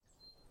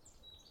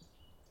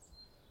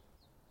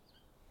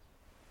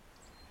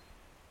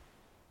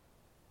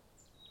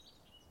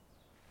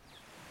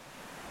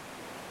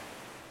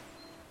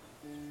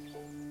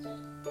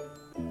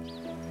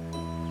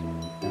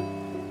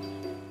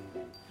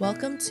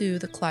Welcome to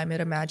The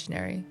Climate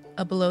Imaginary,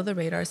 a Below the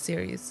Radar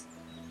series.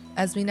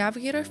 As we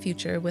navigate our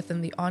future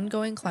within the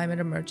ongoing climate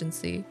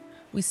emergency,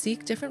 we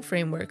seek different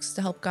frameworks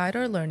to help guide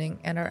our learning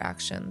and our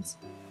actions.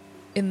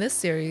 In this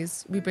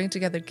series, we bring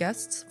together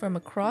guests from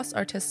across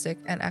artistic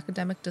and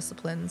academic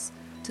disciplines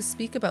to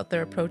speak about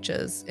their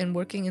approaches in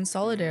working in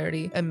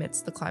solidarity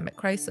amidst the climate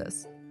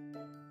crisis.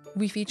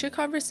 We feature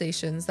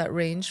conversations that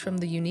range from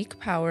the unique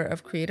power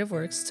of creative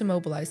works to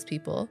mobilize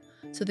people,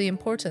 to the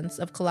importance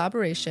of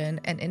collaboration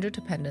and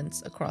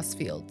interdependence across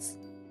fields.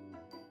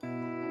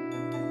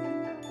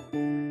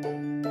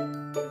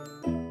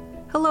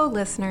 Hello,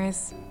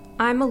 listeners.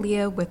 I'm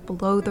Aaliyah with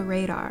Below the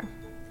Radar,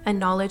 a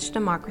knowledge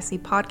democracy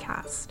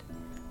podcast.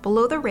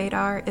 Below the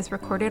Radar is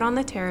recorded on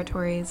the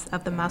territories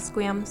of the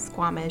Musqueam,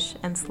 Squamish,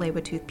 and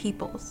Tsleil-Waututh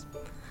peoples.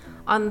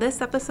 On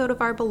this episode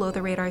of our Below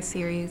the Radar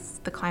series,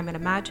 The Climate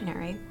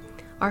Imaginary,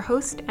 our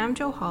host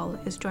Amjo Hall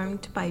is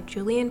joined by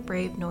Julian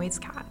Brave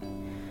Noisecat,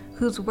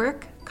 whose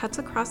work cuts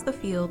across the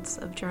fields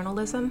of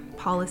journalism,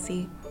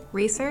 policy,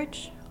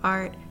 research,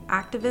 art,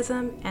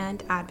 activism,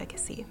 and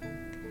advocacy.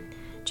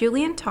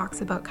 Julian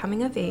talks about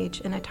coming of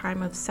age in a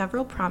time of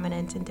several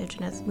prominent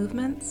Indigenous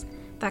movements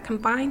that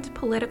combined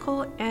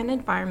political and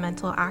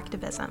environmental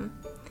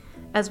activism,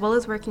 as well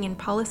as working in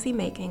policy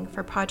making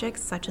for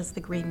projects such as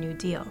the Green New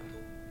Deal.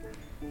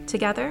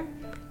 Together,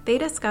 they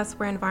discuss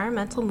where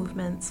environmental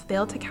movements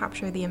fail to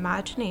capture the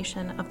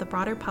imagination of the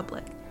broader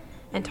public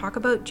and talk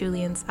about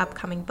Julian's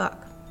upcoming book.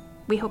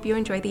 We hope you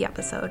enjoy the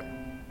episode.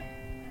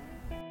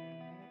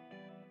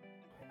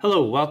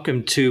 Hello,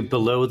 welcome to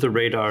Below the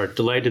Radar.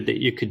 Delighted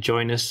that you could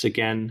join us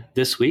again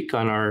this week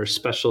on our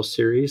special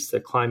series, The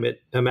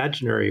Climate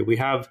Imaginary. We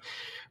have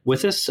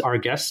with us our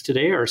guest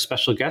today, our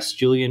special guest,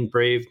 Julian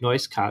Brave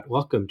Noisecat.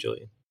 Welcome,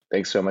 Julian.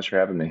 Thanks so much for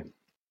having me.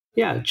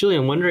 Yeah,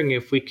 Julian, wondering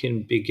if we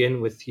can begin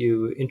with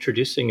you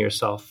introducing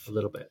yourself a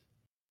little bit.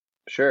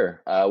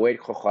 Sure. Wait,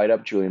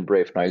 up Julian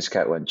Brave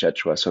Noisecat when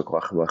Chechwa so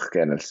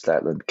Quachwachken and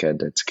Statland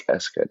Kent it's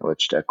Kesken,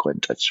 which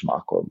Dequin touch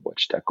Makwam,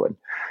 which Dequin.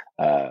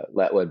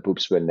 Let when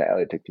Boopswin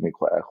Nelly take me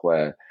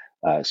Quachwa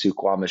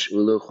Suquamish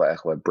Ulu,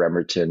 Quachwa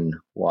Bremerton,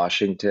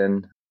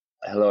 Washington.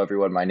 Hello,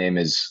 everyone. My name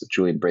is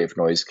Julian Brave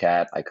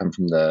Noisecat. I come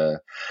from the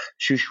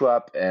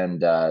Shuswap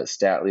and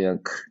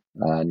Statliunk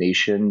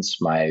nations.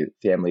 My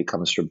family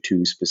comes from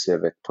two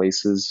specific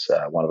places.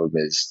 One of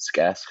them is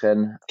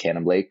Skaschen,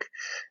 Cannon Lake,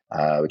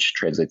 which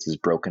translates as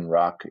broken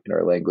rock in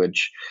our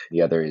language.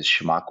 The other is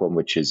Shemakwam,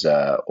 which is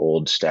an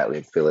old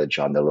Statliunk village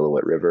on the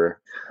Lillooet River.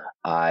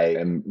 I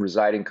am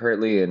residing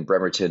currently in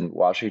Bremerton,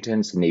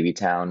 Washington. It's a Navy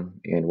town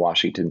in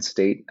Washington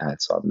state.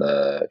 It's on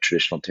the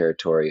traditional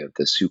territory of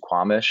the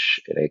Suquamish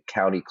in a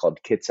county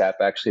called Kitsap,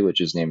 actually, which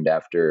is named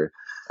after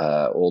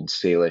old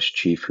Salish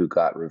chief who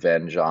got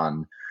revenge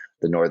on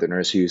the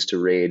Northerners who used to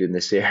raid in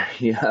this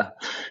area.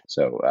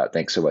 So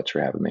thanks so much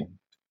for having me.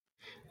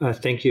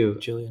 Thank you,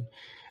 Julian.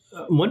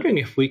 I'm wondering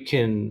if we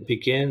can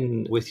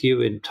begin with you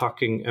in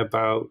talking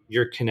about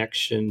your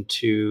connection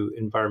to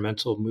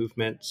environmental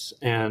movements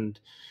and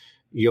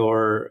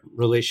your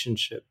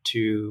relationship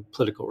to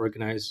political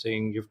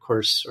organizing. You, of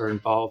course, are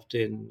involved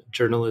in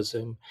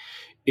journalism,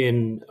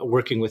 in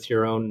working with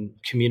your own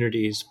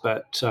communities,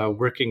 but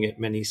working at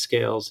many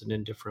scales and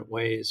in different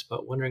ways.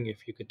 But wondering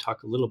if you could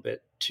talk a little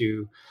bit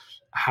to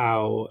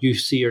how you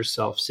see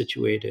yourself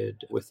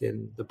situated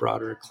within the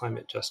broader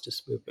climate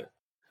justice movement.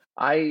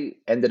 I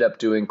ended up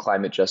doing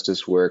climate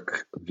justice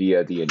work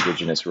via the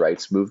Indigenous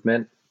rights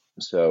movement.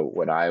 So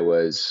when I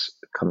was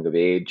coming of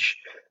age,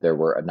 there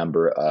were a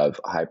number of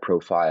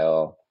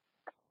high-profile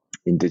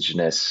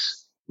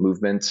Indigenous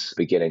movements,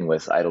 beginning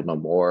with Idle No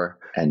More,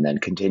 and then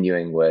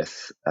continuing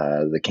with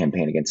the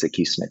campaign against the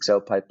Keystone XL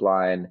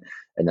pipeline,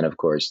 and then, of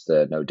course,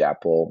 the No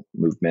DAPL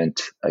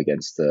movement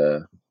against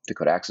the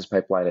Dakota Access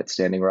Pipeline at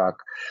Standing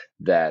Rock,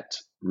 that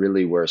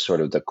really were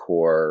sort of the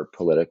core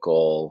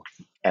political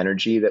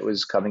energy that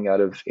was coming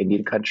out of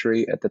Indian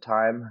country at the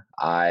time.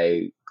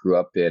 I grew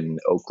up in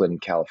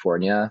Oakland,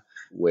 California,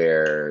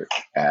 where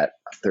at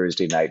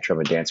Thursday night drum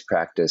and dance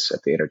practice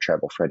at the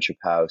Intertribal Friendship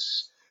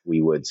House,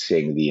 we would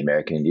sing the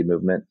American Indian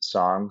Movement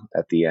song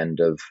at the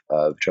end of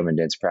drum and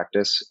dance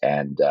practice.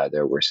 And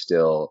there were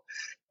still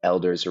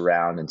elders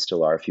around, and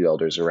still are a few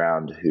elders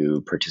around,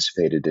 who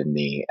participated in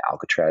the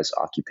Alcatraz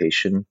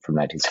occupation from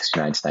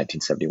 1969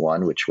 to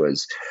 1971,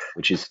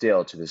 which is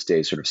still to this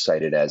day sort of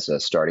cited as a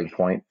starting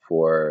point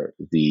for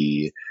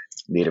the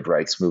Native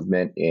rights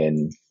movement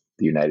in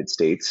the United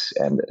States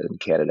and in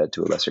Canada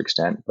to a lesser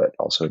extent, but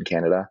also in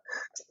Canada.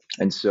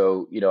 And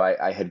so,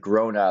 I had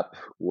grown up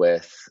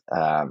with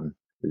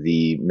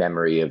the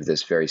memory of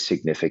this very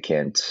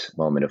significant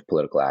moment of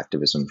political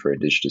activism for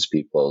Indigenous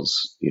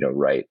peoples,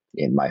 right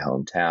in my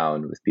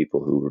hometown, with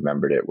people who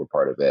remembered it, were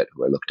part of it,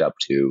 who I looked up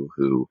to,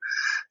 who,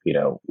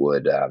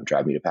 would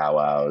drive me to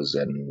powwows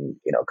and,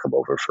 come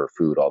over for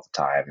food all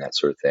the time, that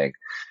sort of thing.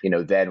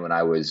 Then when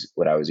I was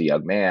a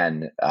young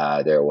man,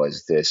 there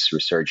was this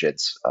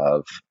resurgence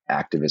of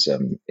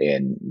activism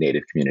in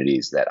Native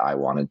communities that I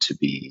wanted to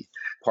be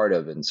part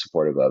of and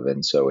supportive of.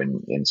 And so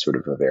in sort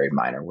of a very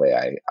minor way,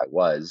 I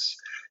was.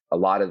 a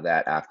lot of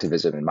that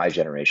activism in my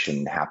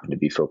generation happened to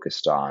be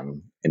focused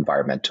on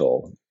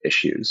environmental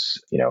issues,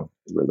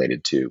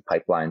 related to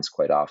pipelines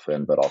quite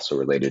often, but also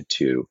related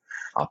to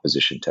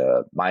opposition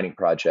to mining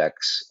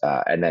projects.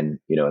 And then,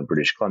 in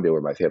British Columbia,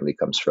 where my family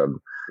comes from,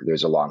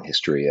 there's a long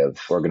history of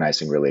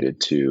organizing related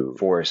to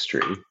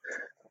forestry,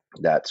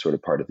 that sort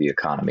of part of the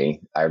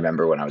economy. I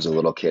remember when I was a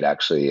little kid,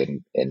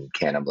 actually in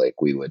Cannon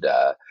Lake, we would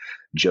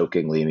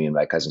jokingly, me and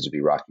my cousins would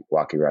be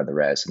walking around the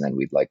res, and then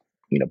we'd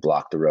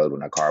block the road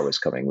when a car was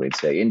coming. We'd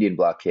say Indian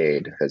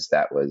blockade, because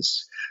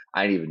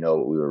I didn't even know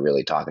what we were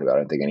really talking about. I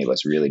don't think any of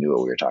us really knew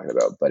what we were talking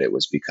about, but it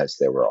was because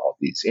there were all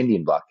these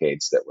Indian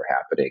blockades that were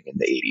happening in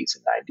the 80s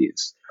and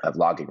 90s of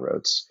logging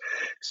roads.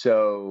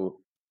 So,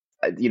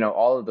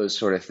 all of those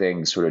sort of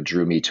things sort of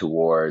drew me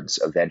towards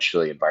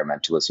eventually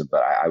environmentalism.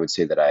 But I would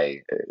say that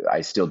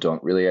I still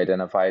don't really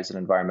identify as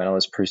an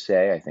environmentalist per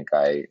se. I think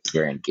I'm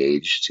very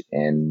engaged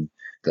in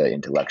the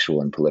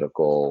intellectual and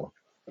political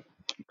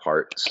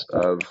parts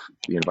of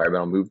the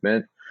environmental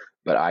movement,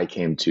 but I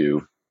came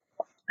to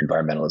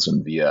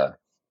environmentalism via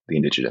the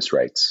indigenous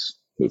rights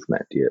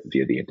movement,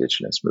 via the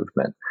indigenous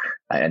movement.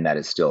 And that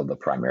is still the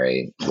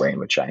primary way in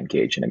which I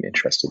engage and am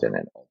interested in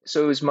it.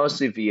 So it was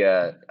mostly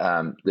via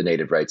the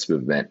native rights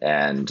movement.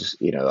 And,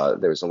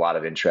 there was a lot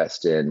of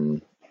interest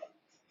in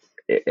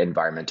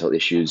environmental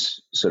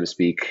issues, so to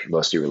speak,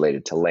 mostly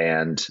related to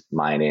land,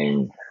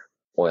 mining,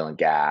 oil and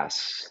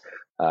gas,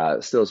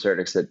 still a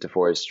certain extent to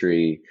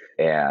forestry,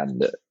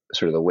 and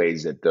sort of the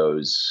ways that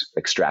those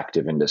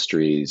extractive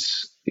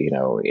industries,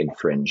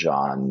 infringe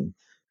on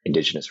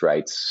indigenous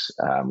rights,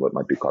 what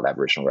might be called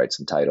Aboriginal rights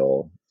and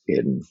title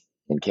in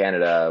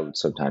Canada, which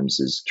sometimes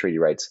is treaty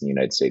rights in the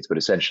United States, but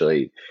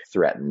essentially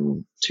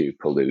threaten to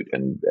pollute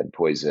and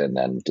poison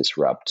and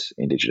disrupt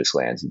indigenous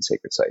lands and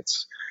sacred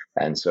sites.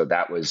 And so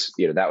that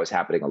was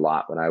happening a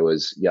lot when I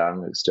was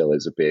young. It still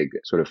is a big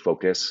sort of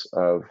focus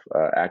of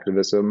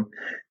activism.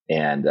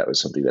 And that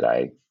was something that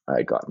I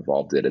got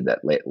involved in, and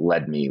that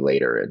led me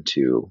later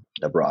into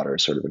a broader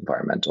sort of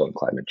environmental and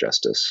climate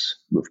justice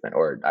movement,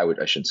 or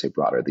I shouldn't say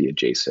broader, the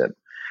adjacent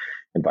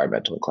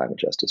environmental and climate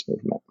justice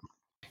movement.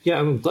 Yeah,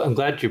 I'm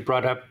glad you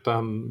brought up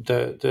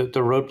the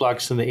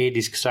roadblocks in the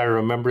 80s, because I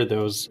remember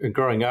those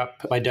growing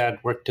up. My dad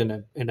worked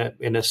in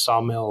a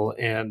sawmill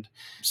and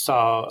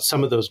saw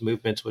some of those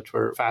movements, which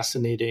were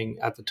fascinating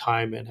at the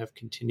time and have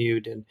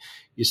continued. And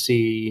you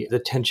see the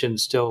tension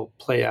still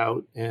play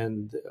out,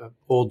 and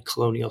old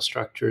colonial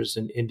structures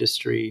and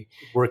industry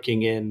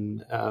working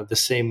in the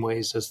same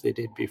ways as they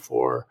did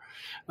before.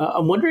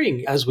 I'm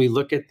wondering, as we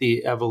look at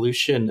the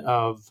evolution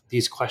of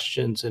these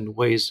questions and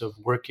ways of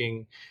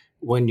working,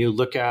 when you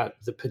look at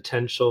the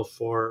potential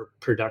for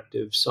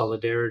productive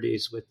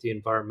solidarities with the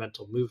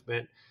environmental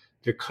movement,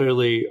 there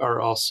clearly are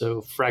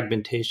also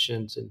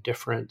fragmentations and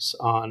difference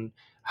on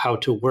how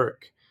to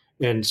work.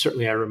 And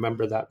certainly I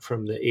remember that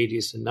from the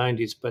 80s and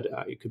 90s, but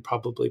you could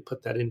probably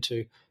put that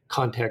into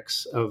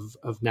context of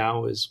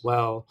now as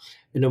well.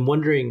 And I'm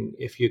wondering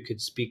if you could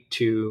speak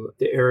to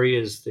the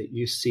areas that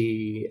you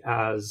see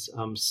as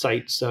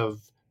sites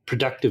of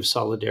productive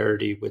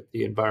solidarity with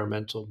the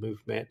environmental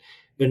movement,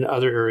 in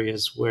other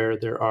areas where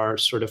there are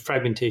sort of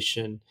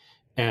fragmentation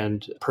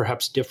and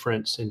perhaps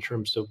difference in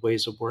terms of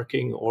ways of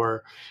working,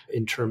 or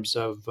in terms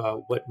of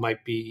what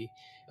might be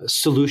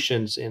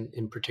solutions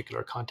in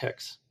particular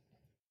contexts.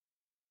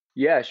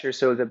 Yeah, sure.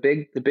 So the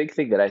big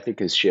thing that I think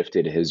has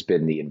shifted has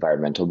been the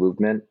environmental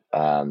movement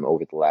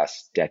over the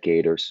last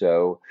decade or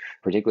so,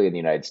 particularly in the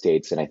United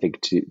States, and I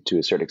think to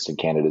a certain extent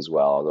Canada as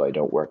well, although I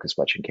don't work as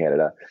much in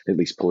Canada, at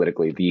least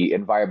politically. The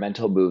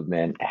environmental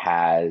movement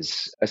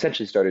has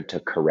essentially started to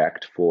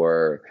correct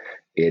for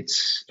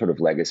its sort of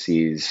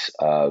legacies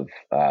of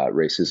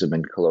racism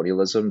and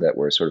colonialism that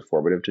were sort of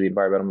formative to the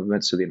environmental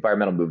movement. So the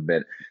environmental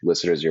movement,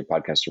 listeners of your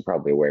podcast are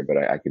probably aware, but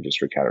I could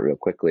just recount it real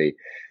quickly,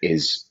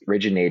 is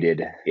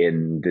originated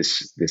in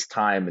this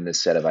time and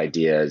this set of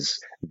ideas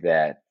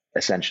that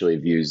essentially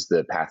views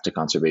the path to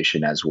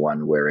conservation as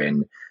one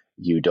wherein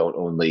you don't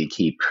only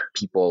keep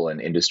people and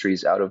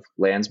industries out of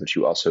lands, but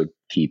you also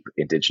keep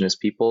indigenous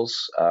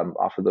peoples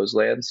off of those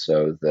lands.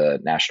 So the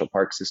national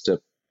park system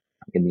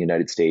in the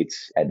United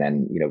States, and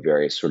then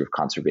various sort of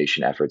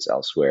conservation efforts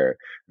elsewhere,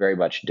 very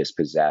much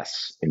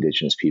dispossess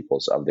indigenous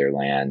peoples of their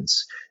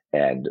lands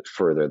and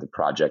further the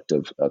project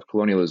of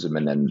colonialism.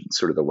 And then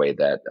sort of the way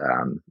that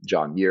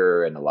John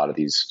Muir and a lot of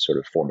these sort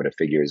of formative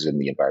figures in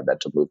the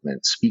environmental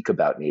movement speak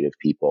about Native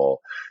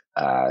people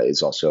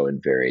is also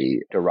in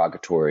very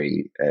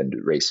derogatory and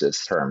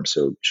racist terms.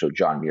 So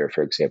John Muir,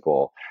 for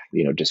example,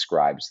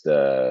 describes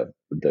the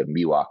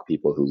Miwok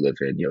people who live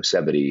in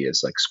Yosemite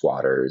as like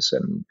squatters,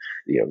 and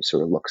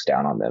sort of looks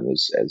down on them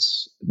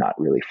as not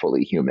really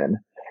fully human.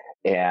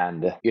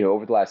 And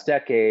over the last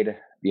decade,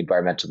 the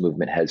environmental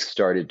movement has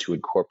started to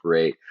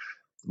incorporate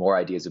more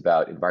ideas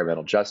about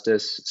environmental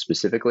justice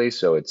specifically.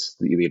 So it's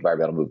the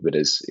environmental movement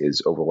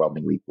is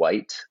overwhelmingly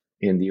white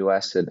in the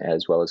US and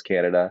as well as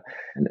Canada.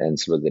 And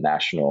some of the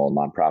national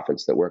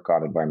nonprofits that work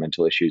on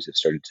environmental issues have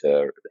started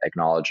to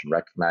acknowledge and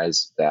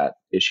recognize that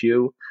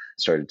issue.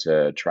 started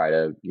to try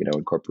to,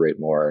 incorporate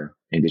more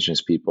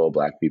Indigenous people,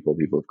 Black people,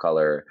 people of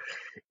color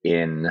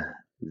in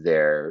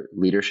their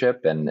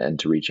leadership and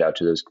to reach out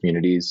to those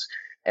communities.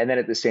 And then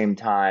at the same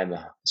time,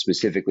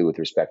 specifically with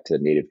respect to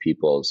Native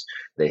peoples,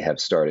 they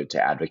have started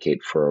to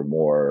advocate for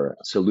more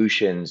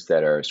solutions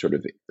that are sort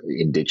of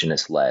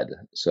Indigenous led.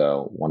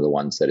 So one of the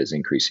ones that is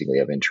increasingly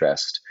of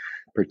interest,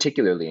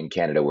 particularly in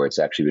Canada, where it's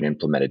actually been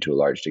implemented to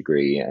a large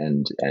degree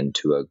and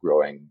to a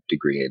growing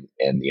degree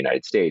in the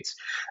United States,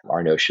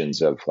 are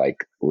notions of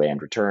like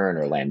land return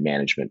or land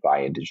management by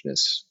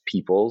Indigenous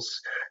peoples,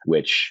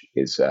 which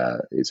is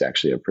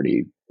actually a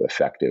pretty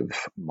effective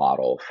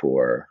model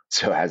for,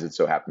 so as it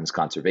so happens,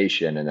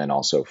 conservation, and then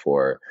also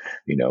for,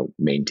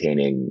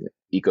 maintaining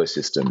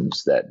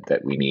ecosystems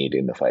that we need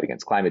in the fight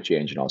against climate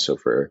change, and also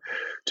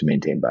to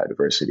maintain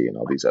biodiversity and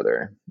all these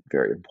other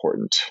very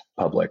important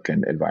public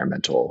and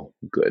environmental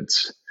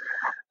goods.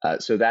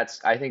 So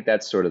I think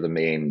that's sort of the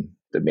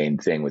main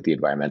thing with the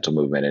environmental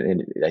movement,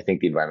 and I think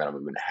the environmental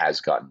movement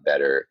has gotten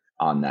better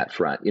on that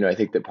front. I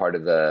think that part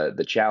of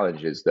the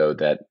challenge is, though,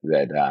 that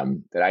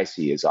I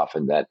see is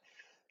often that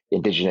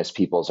Indigenous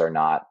peoples we're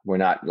not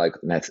like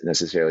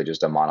necessarily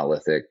just a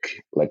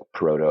monolithic like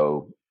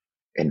proto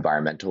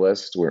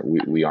environmentalist.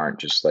 We aren't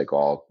just like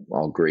all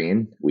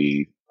green.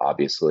 We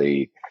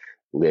obviously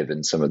live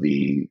in some of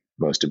the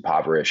most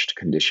impoverished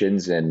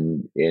conditions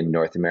in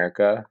North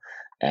America,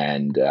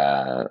 and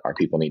our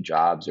people need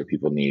jobs, or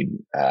people need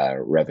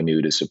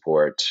revenue to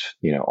support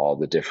all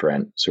the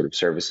different sort of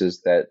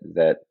services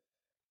that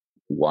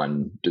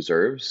one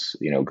deserves,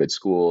 good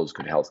schools,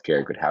 good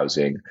healthcare, good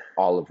housing,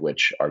 all of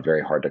which are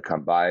very hard to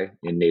come by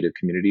in Native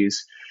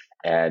communities.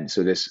 And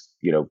so this,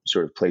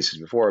 sort of places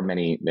before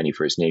many, many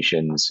First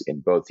Nations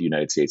in both the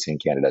United States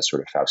and Canada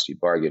sort of Faustian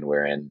bargain,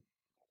 wherein,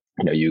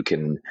 you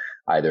can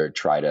either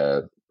try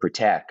to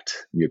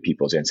protect your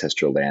people's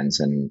ancestral lands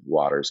and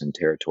waters and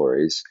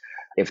territories,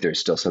 if there's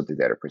still something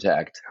there to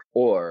protect,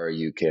 or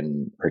you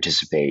can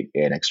participate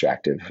in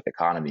extractive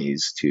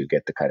economies to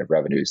get the kind of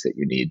revenues that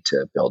you need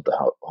to build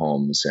the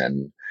homes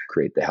and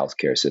create the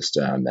healthcare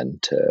system,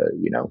 and to,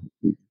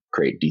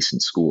 create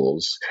decent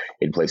schools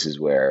in places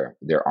where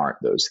there aren't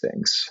those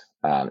things.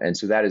 And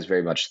so that is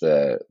very much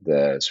the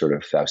sort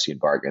of Faustian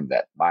bargain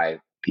that my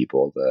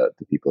people, the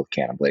people of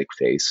Cannon Lake,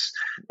 face,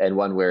 and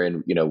one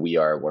wherein we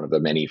are one of the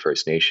many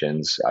First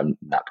Nations. I'm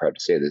not proud to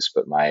say this,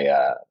 but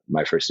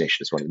my First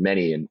Nation is one of the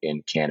many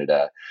in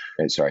Canada,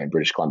 in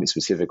British Columbia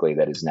specifically,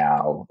 that is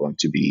now going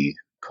to be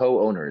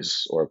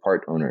co-owners or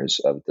part owners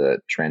of the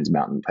Trans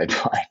Mountain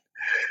Pipeline.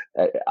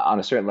 On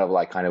a certain level,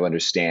 I kind of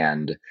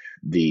understand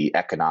the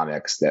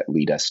economics that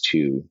lead us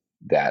to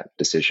that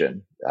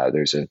decision.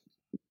 There's a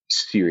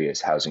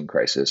serious housing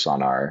crisis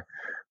on our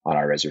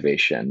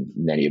reservation.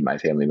 Many of my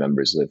family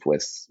members live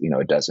with,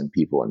 a dozen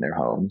people in their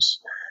homes,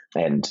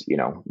 and,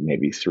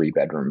 maybe 3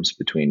 bedrooms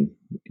between,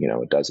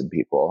 a dozen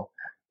people.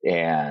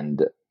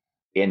 And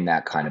in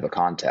that kind of a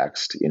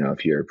context,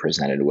 if you're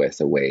presented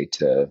with a way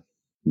to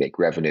make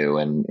revenue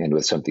and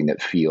with something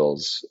that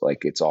feels like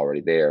it's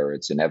already there, or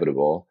it's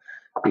inevitable,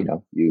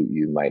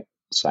 you might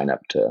sign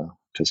up to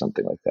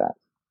something like that.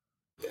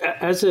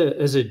 As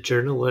a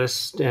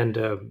journalist and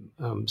a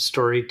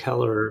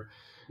storyteller,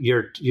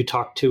 you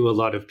talk to a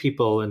lot of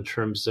people in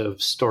terms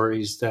of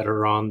stories that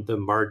are on the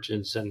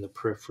margins and the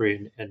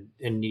periphery and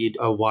need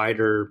a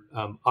wider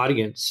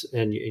audience.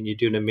 And you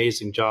do an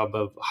amazing job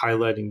of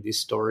highlighting these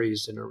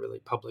stories in a really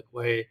public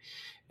way.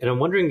 And I'm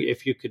wondering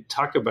if you could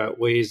talk about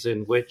ways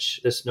in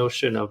which this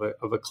notion of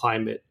a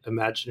climate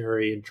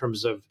imaginary, in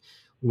terms of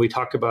when we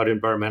talk about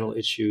environmental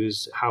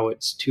issues, how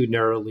it's too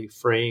narrowly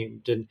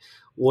framed, and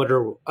what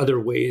are other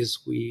ways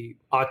we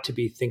ought to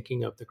be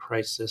thinking of the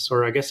crisis?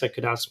 Or I guess I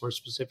could ask more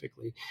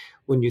specifically,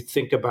 when you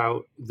think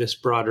about this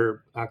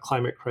broader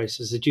climate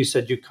crisis, that you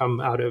said you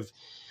come out of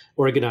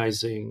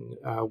organizing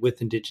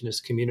with Indigenous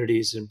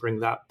communities and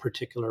bring that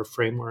particular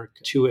framework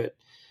to it.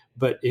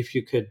 But if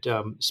you could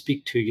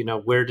speak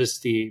to, where does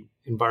the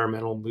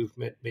environmental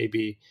movement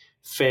maybe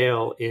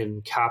fail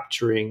in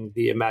capturing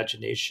the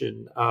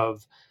imagination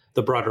of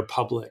the broader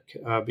public?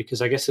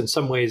 Because I guess in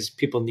some ways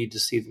people need to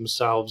see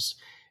themselves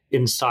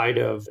inside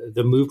of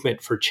the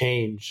movement for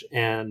change,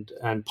 and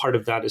part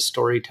of that is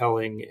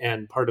storytelling,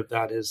 and part of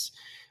that is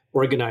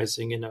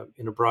organizing in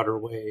a broader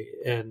way.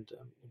 And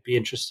it'd be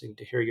interesting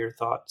to hear your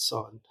thoughts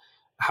on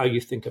how you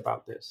think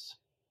about this.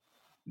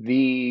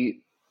 The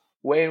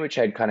way in which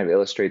I'd kind of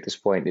illustrate this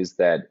point is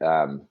that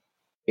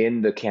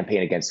in the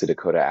campaign against the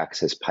Dakota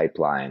Access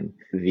Pipeline,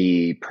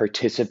 the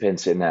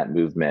participants in that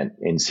movement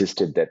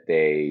insisted that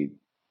they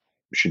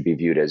should be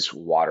viewed as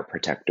water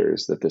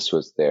protectors, that this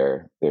was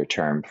their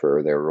term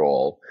for their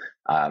role,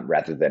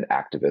 rather than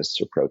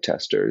activists or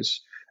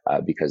protesters,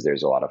 because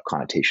there's a lot of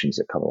connotations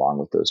that come along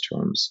with those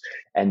terms.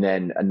 And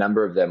then a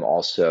number of them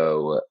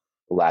also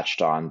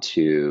latched on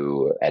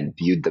to and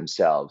viewed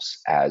themselves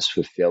as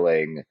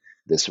fulfilling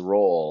this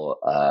role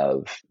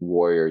of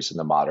warriors in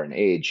the modern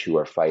age who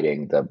are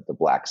fighting the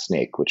Black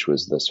Snake, which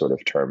was the sort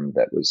of term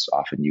that was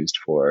often used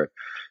for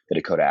the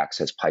Dakota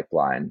Access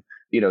Pipeline,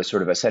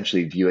 sort of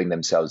essentially viewing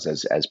themselves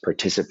as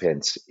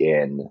participants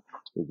in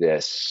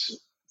this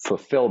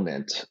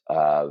fulfillment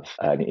of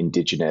an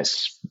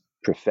indigenous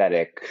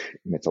prophetic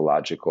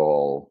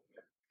mythological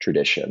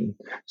tradition.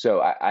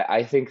 So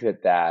I think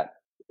that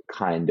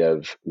kind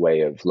of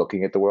way of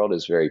looking at the world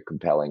is very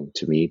compelling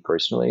to me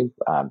personally,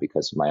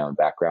 because of my own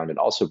background, and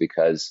also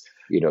because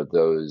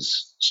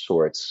those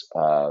sorts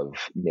of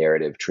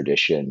narrative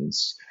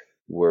traditions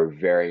were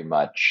very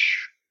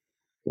much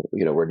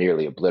were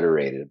nearly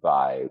obliterated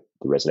by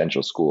the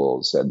residential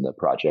schools and the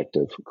project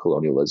of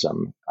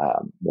colonialism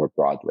more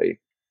broadly.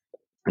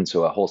 And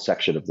so a whole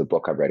section of the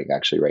book I'm writing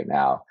actually right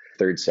now,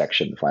 third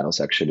section, the final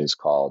section, is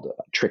called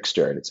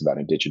Trickster, and it's about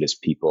indigenous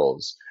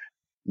peoples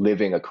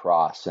living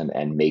across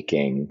and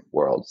making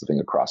worlds,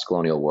 living across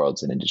colonial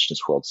worlds and indigenous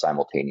worlds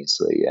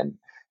simultaneously,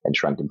 and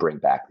trying to bring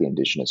back the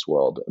indigenous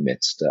world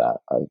amidst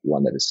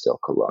one that is still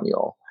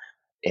colonial.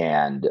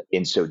 And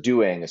in so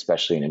doing,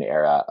 especially in an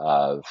era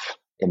of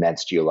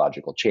immense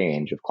geological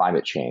change, of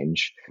climate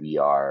change, we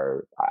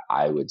are,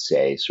 I would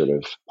say, sort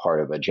of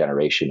part of a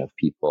generation of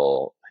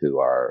people who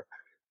are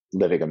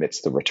living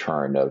amidst the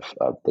return of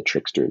the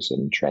tricksters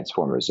and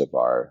transformers of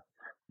our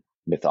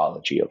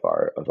mythology, of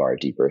our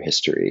deeper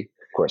history.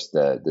 Of course,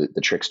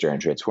 the trickster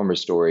and transformer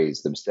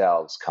stories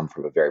themselves come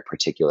from a very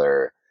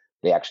particular,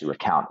 they actually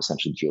recount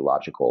essentially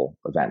geological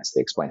events.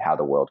 They explain how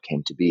the world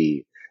came to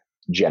be,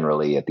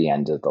 generally at the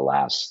end of the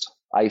last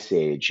ice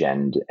age,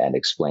 and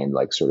explain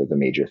like sort of the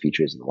major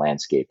features of the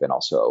landscape, and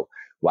also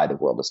why the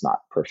world is not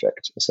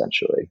perfect,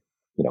 essentially.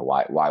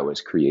 Why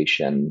was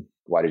creation,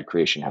 why did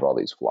creation have all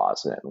these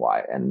flaws in it,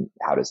 and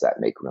how does that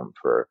make room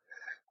for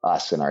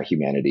us and our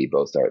humanity,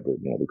 both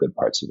the good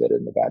parts of it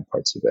and the bad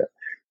parts of it.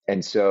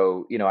 And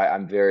so,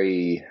 I'm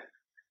very,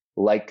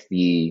 like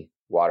the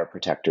water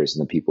protectors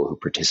and the people who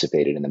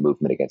participated in the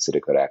movement against the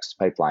Dakota Access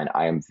Pipeline,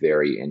 I am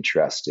very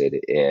interested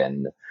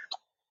in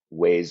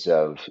ways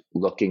of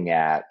looking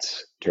at,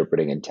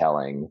 interpreting, and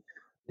telling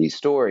these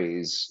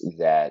stories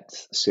that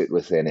sit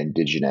within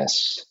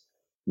indigenous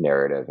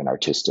narrative and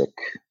artistic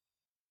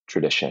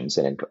traditions,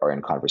 and are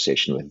in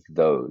conversation with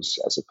those,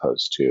 as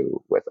opposed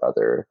to with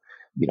other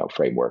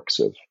frameworks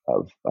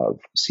of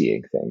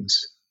seeing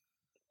things.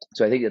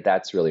 So I think that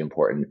that's really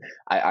important.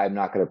 I'm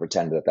not going to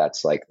pretend that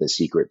that's like the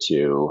secret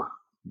to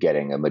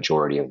getting a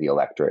majority of the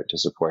electorate to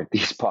support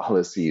these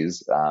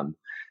policies.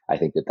 I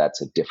think that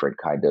that's a different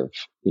kind of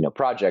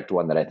project,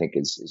 one that I think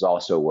is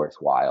also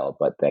worthwhile,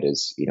 but that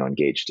is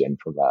engaged in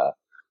from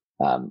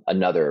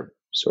another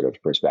sort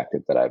of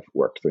perspective that I've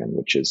worked in,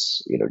 which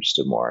is just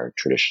a more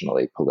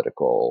traditionally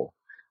political,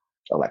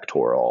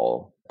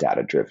 electoral,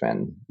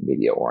 data-driven,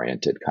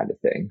 media-oriented kind of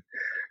thing.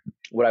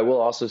 What I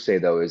will also say,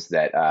 though, is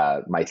that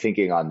my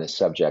thinking on this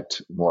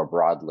subject more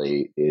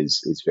broadly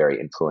is very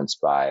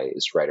influenced by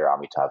this writer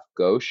Amitav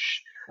Ghosh,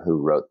 who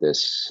wrote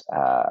this.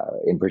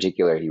 In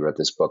particular, he wrote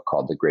this book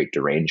called The Great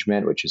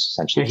Derangement, which is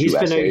essentially two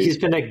essays. He's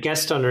been a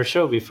guest on our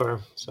show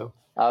before, so.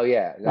 Oh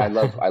yeah, I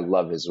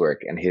love his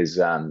work, and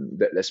his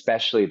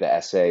especially the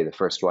essay, the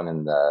first one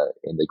in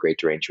the Great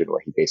Derangement,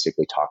 where he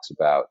basically talks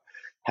about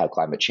how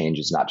climate change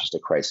is not just a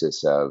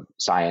crisis of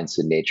science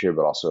and nature,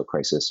 but also a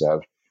crisis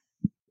of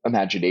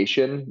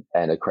imagination,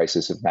 and a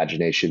crisis of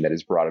imagination that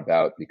is brought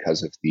about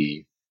because of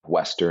the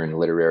Western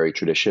literary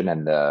tradition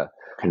and the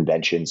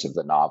conventions of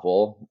the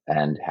novel,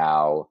 and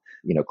how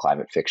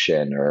climate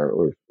fiction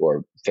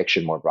or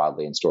fiction more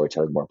broadly and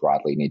storytelling more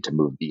broadly need to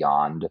move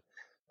beyond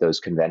those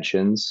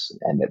conventions,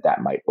 and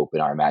that might open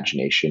our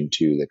imagination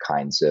to the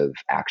kinds of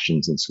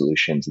actions and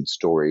solutions and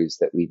stories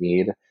that we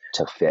need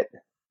to fit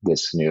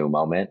this new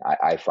moment.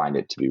 I find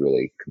it to be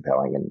really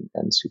compelling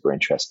and super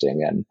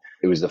interesting. And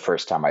it was the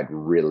first time I'd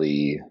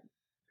really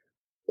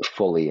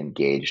fully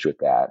engaged with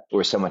that,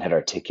 where someone had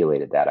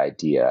articulated that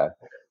idea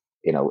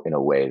in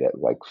a way that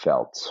like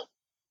felt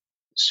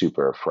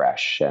super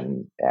fresh.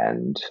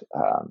 And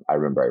I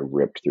remember I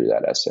ripped through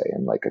that essay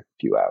in like a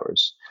few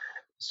hours.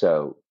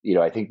 So,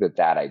 I think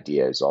that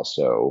idea is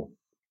also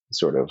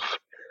sort of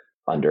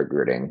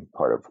undergirding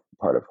part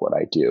of what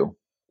I do.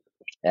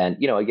 And,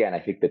 again, I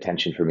think the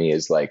tension for me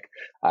is like,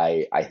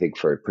 I think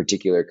for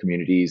particular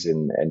communities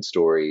and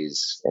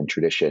stories and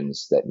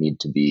traditions that need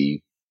to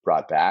be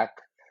brought back,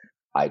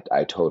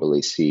 I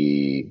totally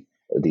see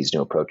these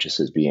new approaches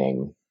as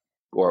being,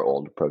 or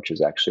old approaches,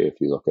 actually, if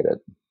you look at it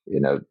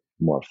in a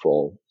more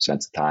full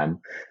sense of time,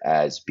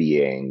 as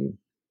being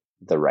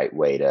the right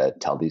way to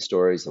tell these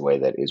stories, the way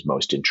that is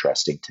most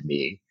interesting to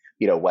me,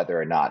 whether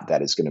or not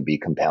that is going to be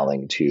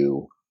compelling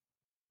to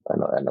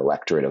an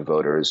electorate of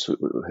voters,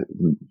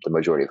 the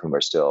majority of whom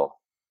are still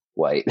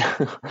white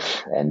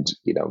and,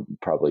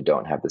 probably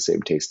don't have the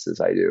same tastes as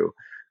I do.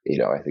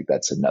 I think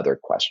that's another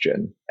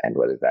question, and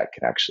whether that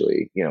can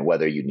actually,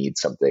 whether you need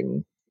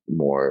something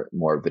more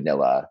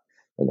vanilla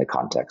in the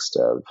context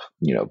of,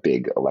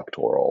 big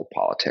electoral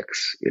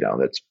politics,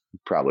 that's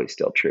probably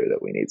still true,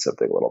 that we need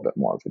something a little bit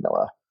more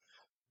vanilla.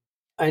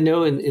 I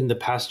know in the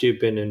past you've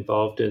been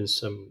involved in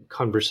some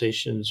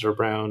conversations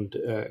around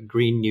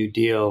Green New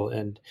Deal,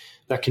 and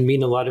that can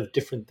mean a lot of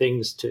different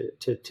things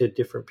to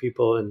different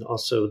people, and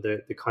also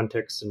the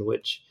context in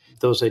which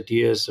those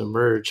ideas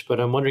emerge. But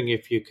I'm wondering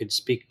if you could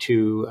speak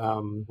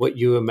to what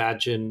you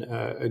imagine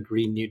a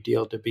Green New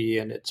Deal to be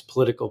and its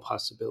political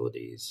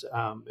possibilities,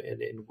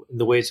 and in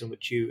the ways in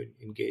which you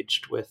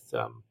engaged with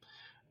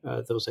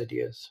those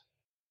ideas.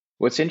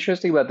 What's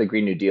interesting about the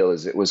Green New Deal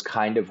is it was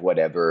kind of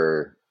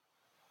whatever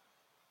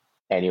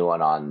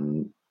anyone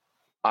on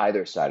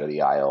either side of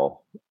the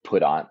aisle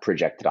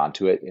projected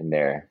onto it in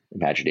their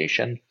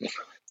imagination.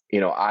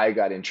 I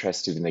got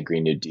interested in the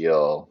Green New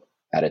Deal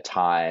at a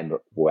time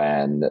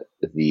when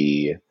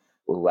the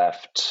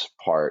left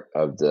part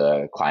of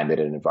the climate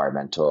and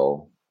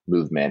environmental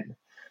movement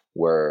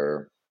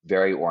were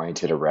very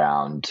oriented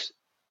around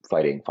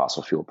fighting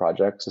fossil fuel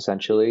projects,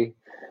 essentially.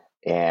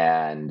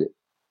 And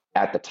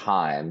at the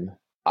time,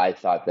 I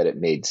thought that it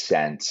made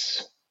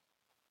sense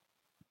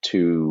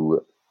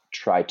to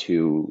try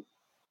to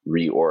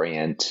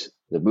reorient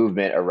the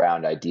movement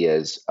around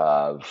ideas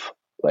of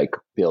like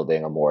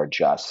building a more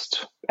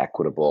just,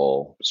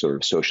 equitable, sort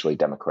of socially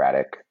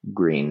democratic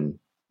green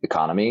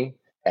economy,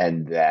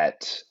 and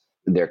that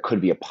there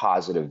could be a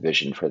positive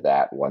vision for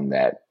that, one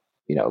that,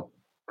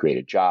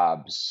 created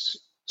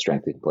jobs,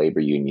 strengthened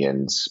labor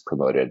unions,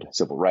 promoted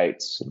civil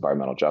rights,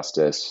 environmental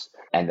justice,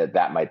 and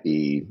that might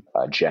be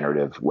a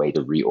generative way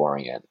to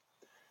reorient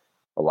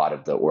a lot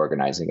of the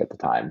organizing at the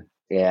time.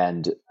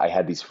 And I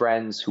had these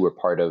friends who were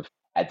part of,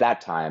 at that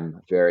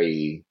time,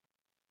 very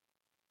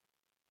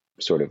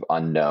sort of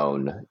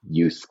unknown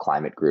youth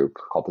climate group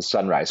called the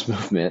Sunrise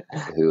Movement,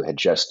 who had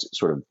just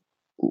sort of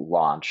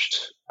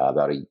launched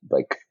about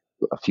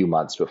a few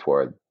months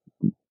before,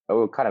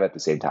 kind of at the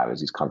same time as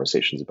these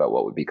conversations about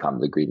what would become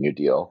the Green New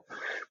Deal,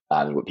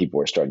 what people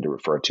were starting to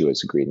refer to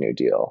as the Green New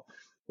Deal,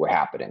 were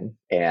happening.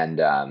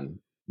 And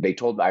they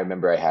told me, I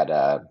remember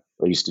I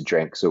used to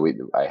drink, so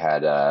I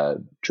had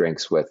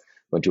drinks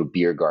went to a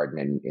beer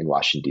garden in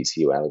Washington,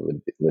 D.C. when I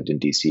lived in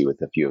D.C. with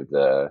a few of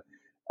the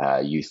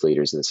youth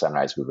leaders of the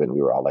Sunrise Movement.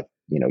 We were all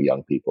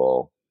young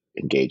people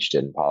engaged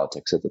in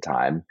politics at the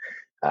time.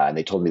 And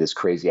they told me this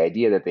crazy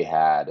idea that they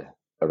had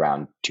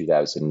around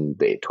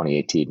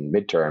 2018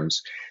 midterms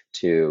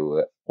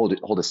to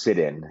hold a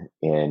sit-in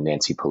in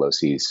Nancy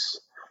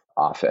Pelosi's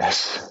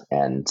office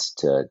and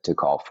to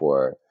call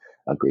for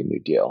a Green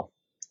New Deal.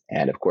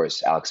 And of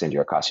course,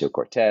 Alexandria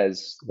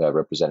Ocasio-Cortez, the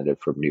representative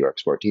from New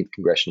York's 14th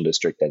congressional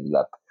district, ended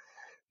up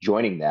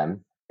joining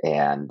them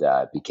and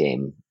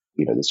became,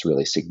 this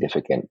really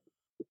significant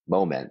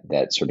moment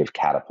that sort of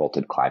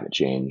catapulted climate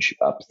change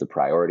up the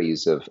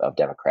priorities of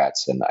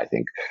Democrats. And I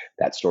think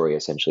that story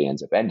essentially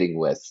ends up ending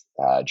with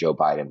Joe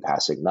Biden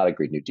passing not a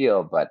Green New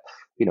Deal, but,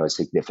 a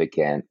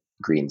significant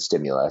green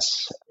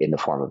stimulus in the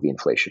form of the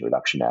Inflation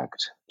Reduction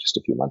Act just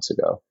a few months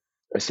ago.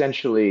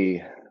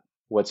 Essentially,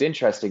 what's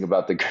interesting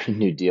about the Green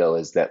New Deal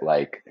is that,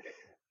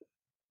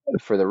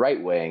 for the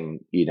right wing,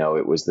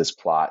 it was this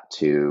plot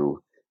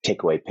to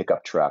take away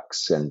pickup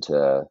trucks and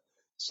to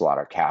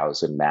slaughter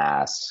cows en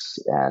masse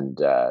and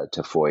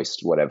to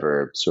foist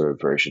whatever sort of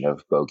version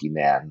of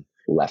bogeyman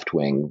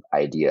left-wing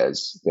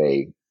ideas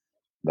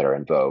that are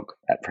in vogue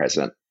at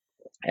present.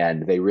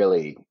 And they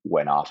really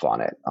went off on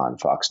it on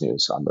Fox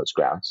News on those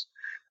grounds.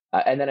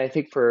 And then I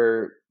think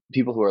for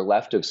people who are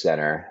left of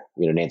center,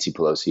 Nancy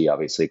Pelosi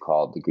obviously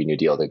called the Green New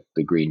Deal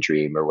the Green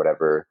Dream, or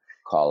whatever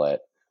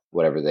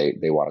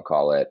they want to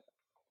call it.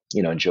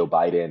 And Joe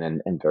Biden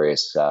and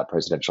various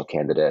presidential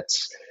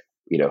candidates,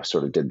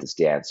 sort of did this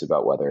dance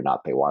about whether or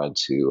not they wanted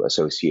to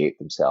associate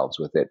themselves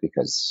with it,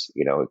 because,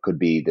 it could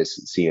be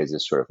seen as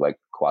this sort of like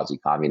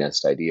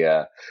quasi-communist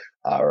idea,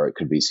 or it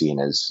could be seen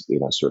as,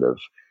 sort of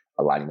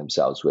aligning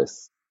themselves with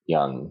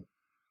young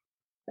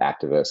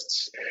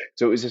activists.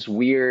 So it was this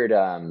weird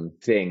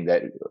thing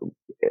that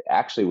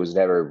actually was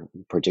never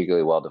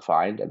particularly well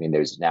defined. I mean,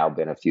 there's now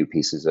been a few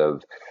pieces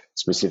of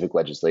specific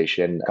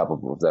legislation, a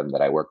couple of them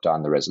that I worked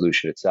on, the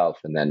resolution itself,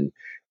 and then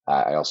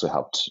I also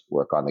helped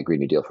work on the Green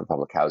New Deal for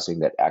public housing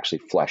that actually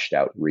fleshed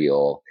out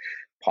real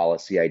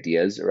policy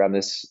ideas around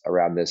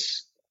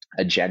this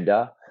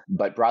agenda.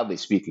 But broadly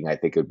speaking, I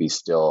think it would be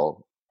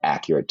still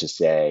accurate to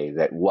say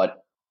that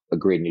what a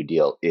Green New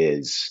Deal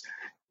is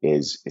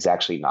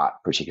actually not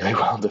particularly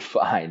well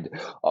defined,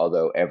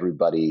 although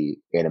everybody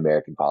in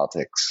American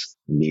politics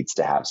needs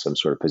to have some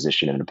sort of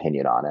position and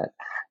opinion on it.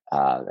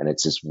 And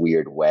it's this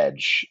weird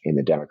wedge in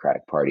the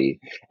Democratic Party.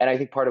 And I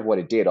think part of what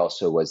it did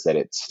also was that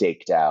it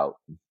staked out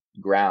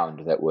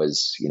ground that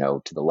was,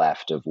 to the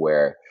left of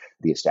where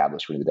the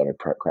establishment of the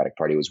Democratic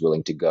Party was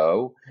willing to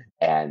go,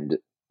 and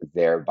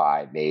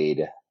thereby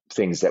made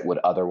things that would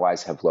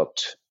otherwise have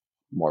looked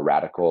more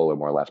radical or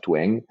more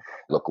left-wing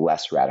look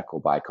less radical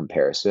by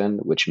comparison,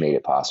 which made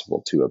it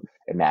possible to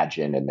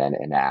imagine and then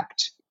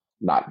enact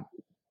not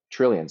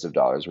trillions of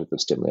dollars worth of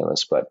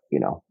stimulus, but,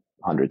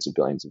 hundreds of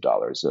billions of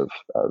dollars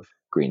of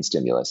green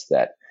stimulus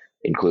that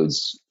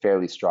includes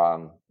fairly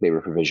strong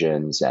labor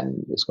provisions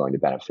and is going to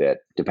benefit,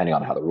 depending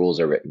on how the rules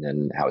are written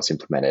and how it's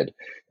implemented,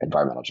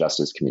 environmental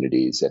justice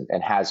communities,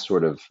 and has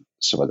sort of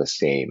some of the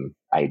same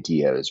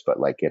ideas, but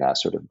like in a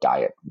sort of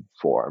diet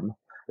form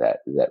that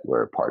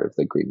were part of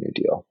the Green New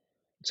Deal.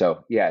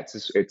 So yeah,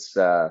 it's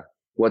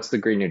what's the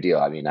Green New Deal?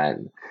 I mean,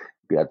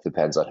 that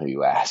depends on who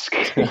you ask.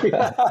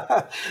 Yeah,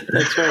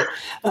 that's right.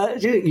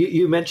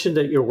 You mentioned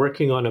that you're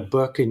working on a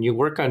book and you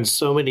work on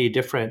so many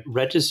different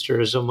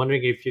registers. I'm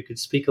wondering if you could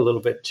speak a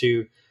little bit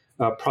to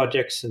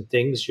projects and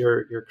things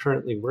you're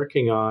currently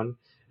working on.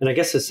 And I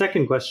guess the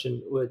second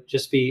question would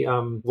just be,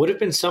 what have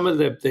been some of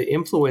the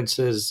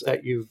influences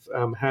that you've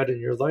had in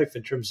your life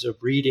in terms of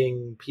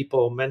reading,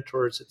 people,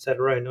 mentors, et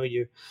cetera? I know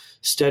you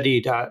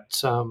studied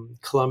at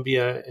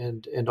Columbia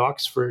and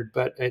Oxford,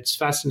 but it's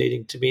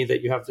fascinating to me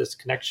that you have this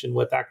connection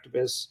with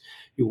activists.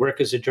 You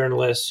work as a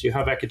journalist, you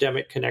have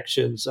academic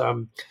connections.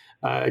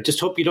 I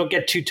just hope you don't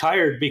get too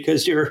tired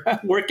because you're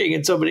working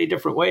in so many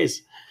different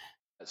ways.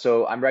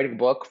 So I'm writing a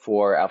book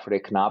for Alfred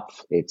A.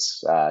 Knopf.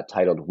 It's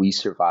titled We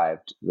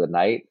Survived the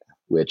Night,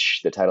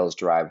 which the title is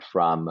derived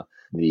from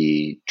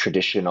the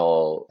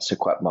traditional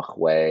Secwepemc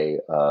way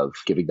of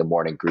giving the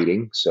morning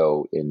greeting.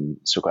 So in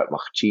Secwepemc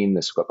Chin,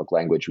 the Secwepemc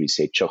language, we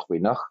say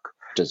Chochwinach,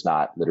 does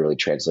not literally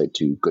translate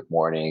to good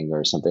morning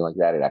or something like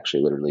that. It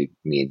actually literally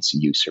means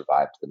you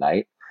survived the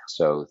night.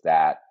 So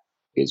that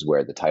is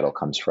where the title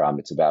comes from.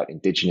 It's about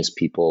Indigenous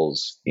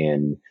peoples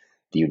in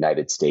the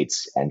United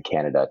States and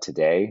Canada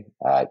today.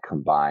 It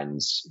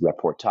combines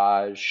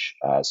reportage,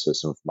 so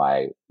some of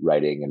my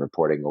writing and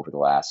reporting over the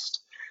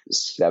last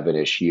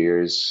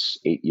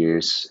 8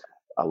 years,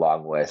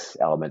 along with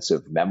elements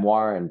of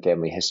memoir and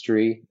family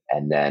history.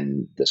 And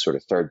then the sort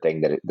of third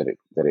thing that it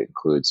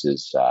includes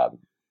is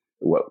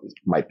what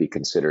might be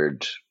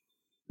considered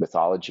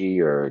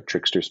mythology or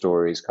trickster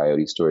stories,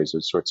 coyote stories,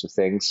 those sorts of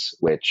things,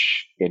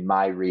 which in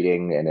my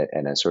reading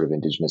and a sort of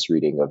Indigenous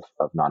reading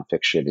of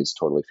nonfiction is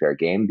totally fair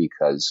game,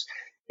 because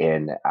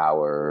in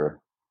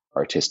our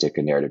artistic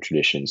and narrative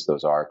traditions,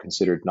 those are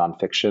considered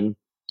nonfiction.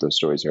 Those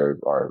stories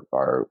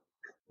are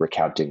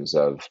recountings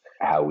of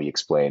how we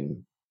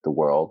explain the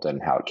world and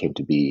how it came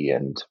to be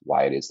and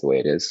why it is the way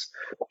it is.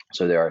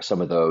 So there are some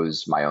of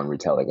those, my own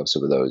retelling of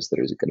some of those that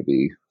is going to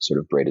be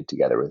sort of braided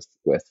together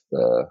with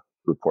the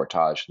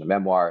reportage and the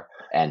memoir.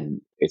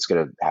 And it's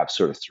going to have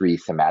sort of three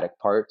thematic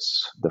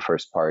parts. The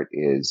first part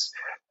is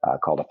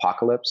called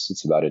Apocalypse.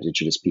 It's about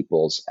Indigenous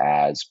peoples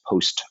as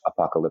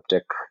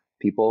post-apocalyptic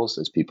peoples,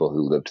 as people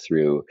who lived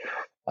through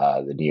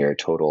the near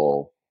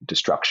total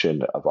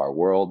destruction of our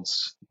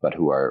worlds, but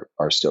who are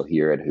still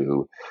here and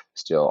who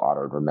still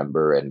honor and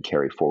remember and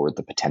carry forward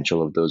the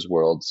potential of those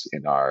worlds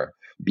in our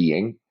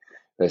being.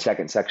 The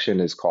second section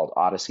is called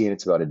Odyssey, and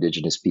it's about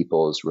Indigenous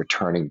peoples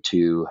returning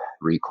to,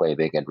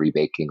 reclaiming, and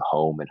remaking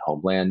home and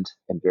homeland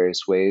in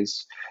various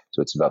ways.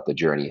 So it's about the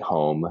journey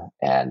home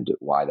and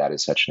why that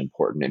is such an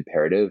important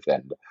imperative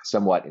and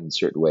somewhat, in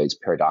certain ways,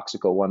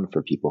 paradoxical one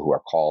for people who are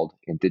called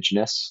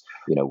Indigenous.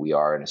 You know, we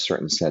are, in a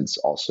certain sense,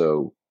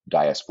 also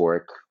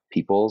diasporic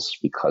peoples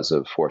because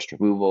of forced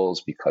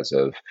removals, because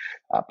of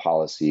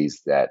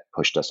policies that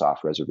pushed us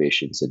off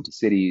reservations into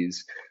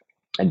cities,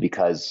 and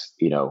because,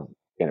 you know,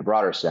 in a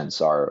broader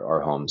sense,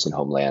 our homes and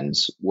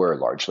homelands were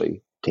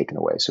largely taken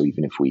away. So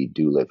even if we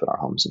do live in our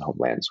homes and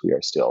homelands, we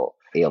are still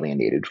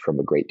alienated from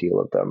a great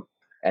deal of them.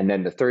 And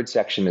then the third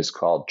section is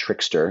called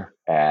Trickster.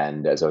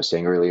 And as I was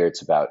saying earlier,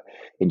 it's about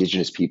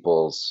Indigenous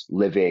peoples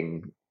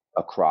living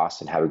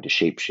across and having to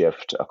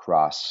shapeshift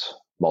across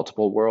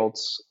multiple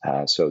worlds.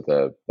 So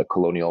the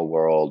colonial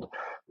world,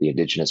 the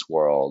Indigenous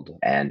world,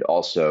 and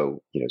also,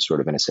 you know,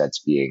 sort of in a sense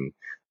being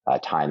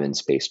time and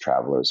space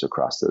travelers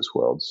across those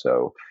worlds.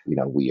 So, you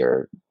know, we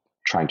are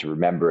trying to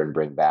remember and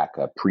bring back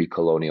a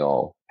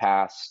pre-colonial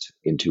past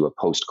into a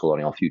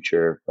post-colonial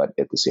future, but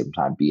at the same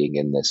time being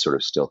in this sort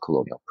of still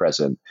colonial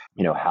present.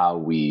 You know, how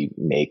we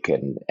make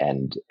and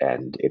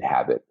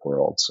inhabit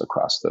worlds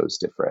across those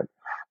different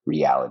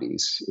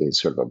realities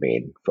is sort of a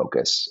main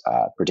focus,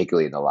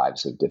 particularly in the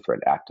lives of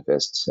different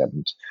activists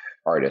and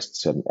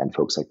artists and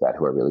folks like that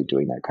who are really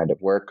doing that kind of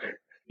work.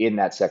 In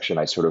that section,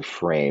 I sort of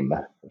frame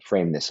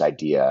this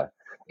idea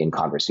in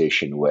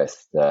conversation with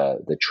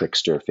the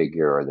trickster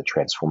figure or the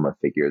transformer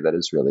figure that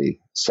is really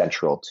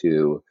central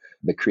to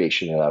the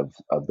creation of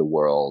the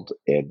world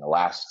in the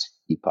last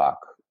epoch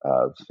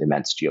of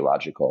immense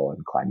geological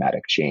and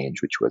climatic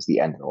change, which was the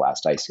end of the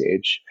last ice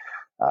age,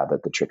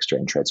 that the trickster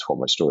and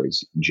transformer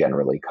stories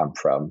generally come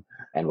from.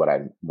 And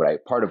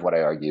part of what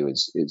I argue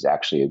is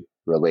actually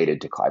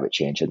related to climate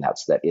change, and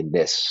that's that in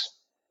this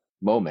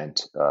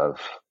moment of,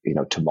 you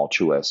know,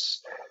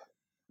 tumultuous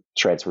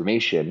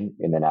transformation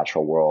in the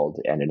natural world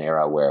and an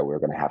era where we're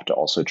going to have to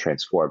also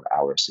transform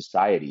our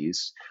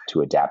societies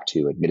to adapt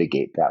to and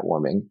mitigate that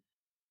warming,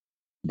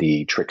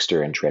 the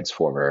trickster and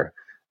transformer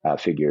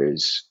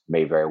figures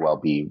may very well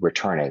be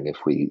returning if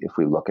we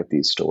look at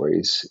these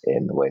stories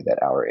in the way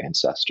that our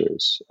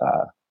ancestors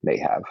may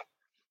have.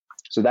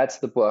 So that's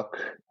the book.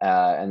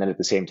 And then at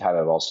the same time,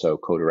 I'm also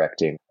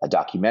co-directing a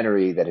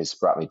documentary that has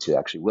brought me to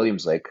actually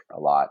Williams Lake a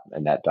lot.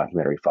 And that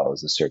documentary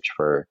follows the search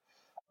for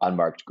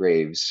unmarked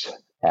graves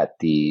at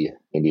the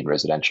Indian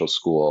residential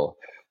school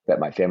that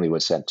my family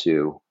was sent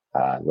to,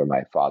 where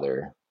my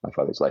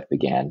father's life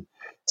began,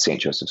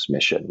 St. Joseph's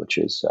Mission, which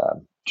is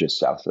just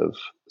south of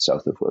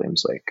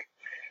Williams Lake.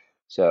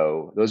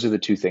 So those are the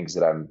two things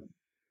that I'm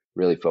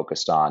really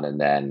focused on.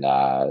 And then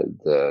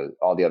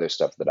all the other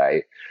stuff that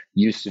I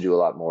used to do a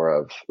lot more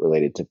of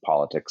related to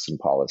politics and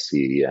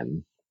policy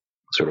and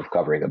sort of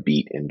covering a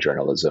beat in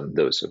journalism,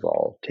 those have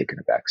all taken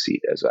a back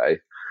seat as I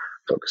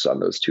focus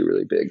on those two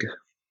really big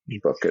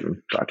book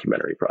and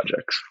documentary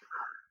projects.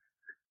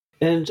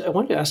 And I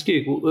wanted to ask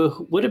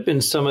you, what have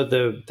been some of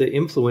the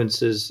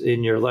influences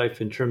in your life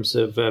in terms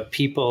of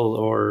people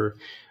or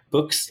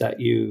books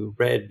that you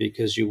read,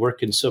 because you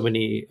work in so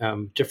many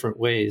different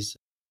ways?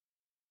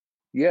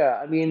 Yeah,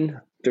 I mean,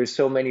 there's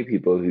so many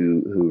people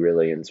who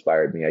really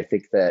inspired me. I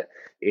think that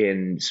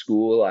in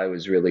school, I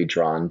was really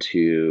drawn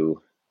to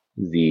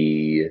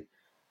the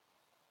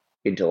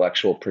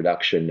intellectual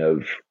production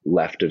of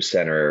left of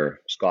center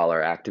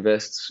scholar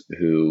activists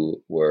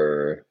who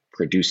were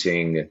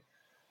producing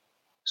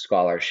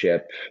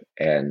scholarship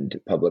and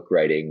public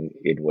writing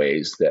in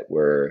ways that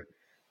were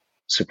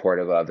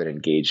supportive of and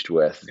engaged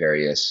with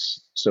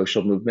various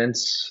social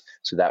movements.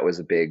 So that was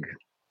a big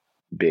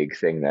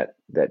thing that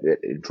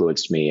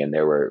influenced me. And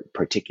there were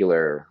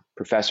particular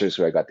professors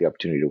who I got the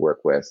opportunity to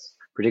work with,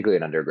 particularly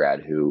in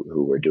undergrad, who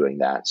were doing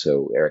that.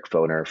 So Eric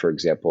Foner, for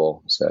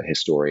example, is a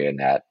historian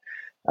at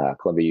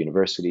Columbia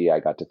University. I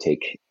got to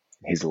take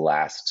his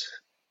last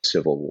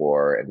Civil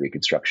War and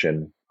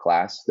Reconstruction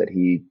class that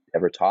he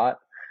ever taught.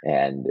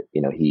 And,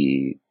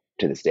 he,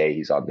 to this day,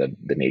 he's on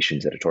the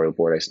Nation's editorial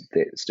board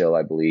still,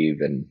 I believe.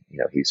 And,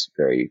 he's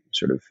very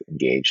sort of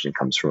engaged and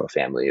comes from a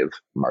family of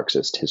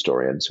Marxist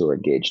historians who are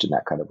engaged in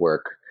that kind of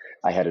work.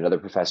 I had another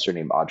professor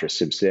named Audra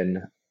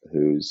Simpson,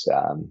 who's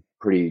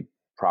pretty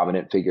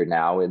prominent figure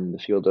now in the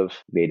field of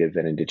Native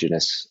and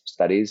Indigenous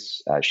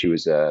studies. She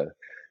was a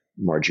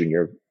more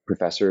junior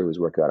professor who was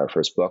working on our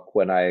first book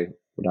when I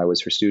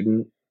was her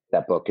student.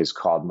 That book is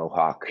called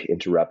Mohawk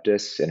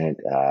Interruptus, and it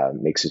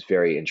makes this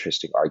very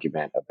interesting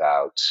argument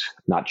about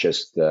not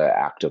just the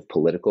act of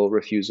political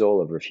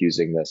refusal, of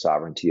refusing the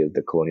sovereignty of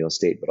the colonial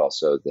state, but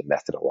also the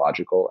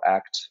methodological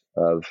act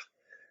of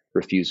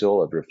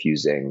refusal, of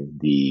refusing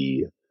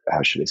the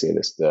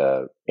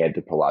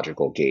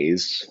anthropological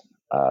gaze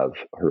of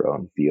her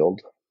own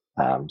field.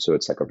 So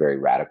it's like a very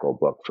radical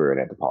book for an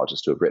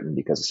anthropologist to have written,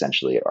 because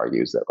essentially it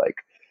argues that, like,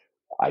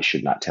 I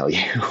should not tell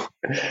you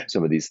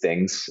some of these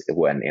things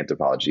when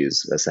anthropology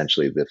is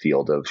essentially the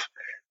field of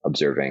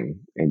observing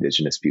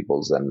indigenous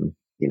peoples and,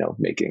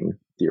 making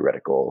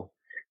theoretical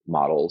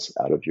models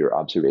out of your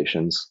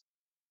observations.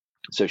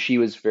 So she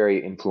was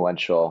very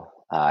influential,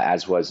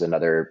 as was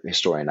another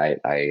historian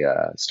I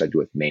studied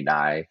with, Mae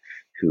Ngai,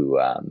 who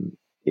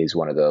is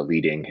one of the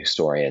leading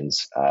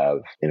historians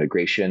of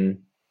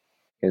immigration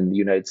in the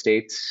United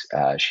States.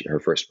 Her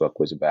first book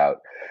was about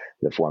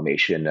the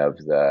formation of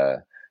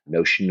the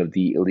notion of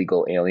the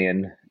illegal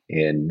alien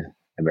in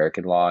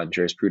American law and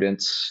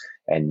jurisprudence.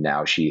 And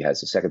now she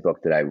has a second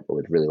book that I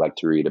would really like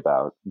to read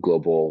about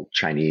global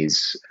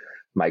Chinese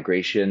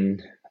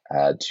migration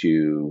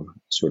to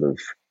sort of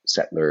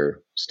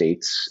settler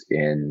states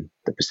in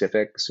the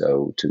Pacific.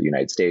 So to the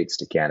United States,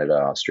 to Canada,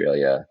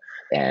 Australia,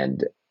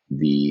 and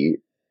the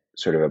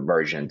sort of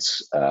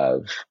emergence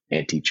of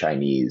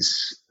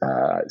anti-Chinese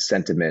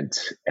sentiment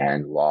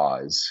and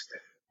laws,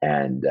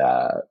 and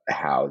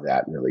how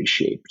that really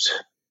shaped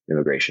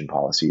immigration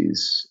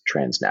policies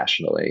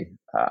transnationally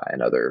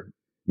and other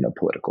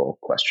political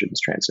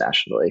questions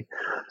transnationally.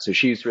 So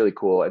she's really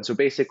cool. And so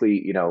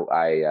basically,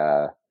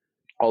 I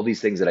all these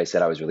things that I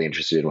said I was really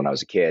interested in when I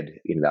was a kid,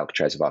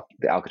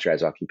 the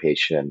Alcatraz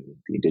occupation,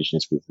 the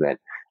indigenous movement,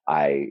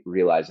 I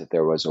realized that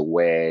there was a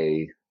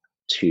way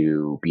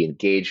to be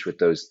engaged with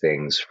those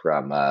things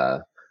from my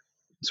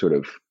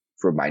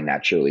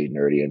naturally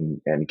nerdy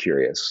and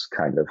curious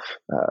kind of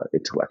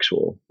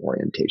intellectual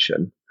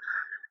orientation.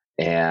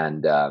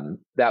 And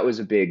that was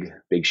a big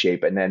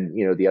shape. And then,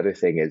 the other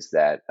thing is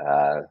that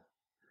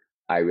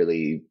I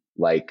really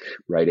like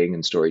writing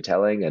and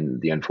storytelling. And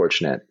the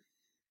unfortunate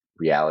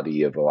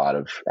reality of a lot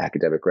of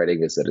academic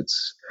writing is that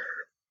it's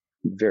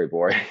very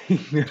boring.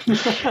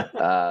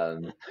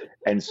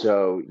 And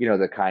so,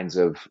 the kinds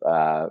of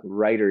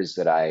writers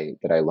that I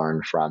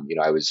learned from,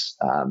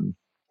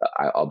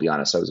 I'll be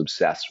honest, I was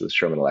obsessed with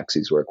Sherman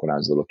Alexi's work when I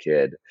was a little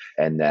kid.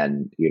 And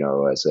then,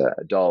 as an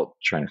adult,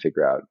 trying to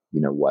figure out,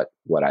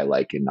 what I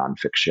like in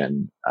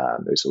nonfiction.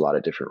 There's a lot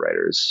of different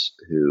writers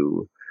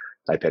who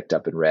I picked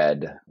up and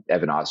read.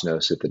 Evan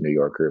Osnos at the New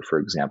Yorker, for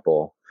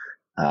example,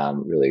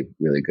 really,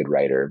 really good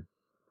writer.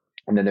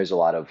 And then there's a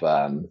lot of,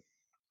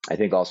 I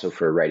think also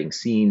for writing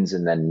scenes,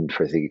 and then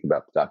for thinking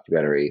about the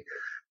documentary,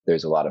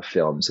 there's a lot of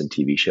films and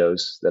TV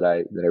shows that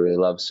I really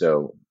love.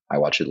 So I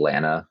watch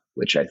Atlanta,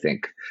 which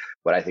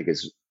what I think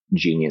is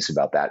genius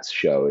about that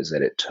show is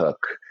that it took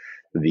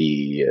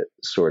the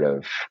sort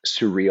of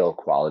surreal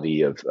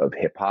quality of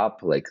hip hop,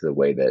 like the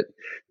way that,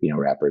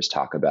 rappers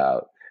talk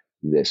about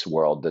this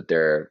world that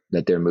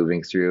they're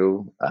moving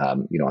through.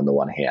 On the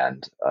one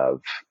hand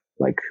of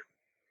like,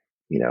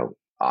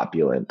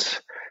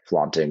 opulent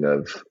flaunting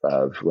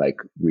of like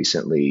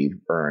recently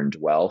earned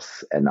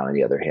wealth, and on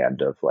the other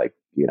hand of like,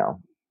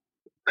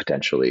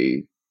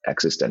 potentially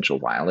existential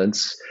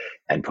violence,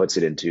 and puts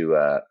it into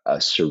a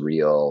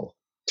surreal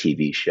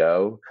TV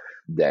show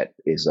that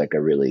is like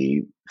a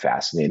really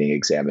fascinating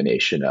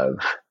examination of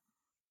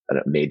a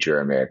major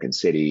American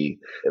city,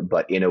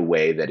 but in a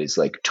way that is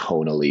like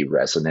tonally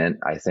resonant,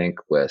 I think,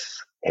 with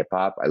hip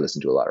hop. I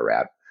listen to a lot of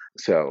rap.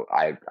 So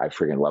I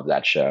freaking love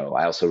that show.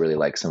 I also really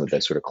like some of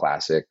the sort of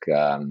classic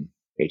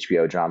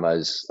HBO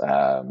dramas,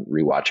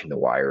 rewatching The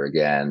Wire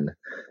again.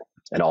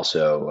 And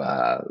also,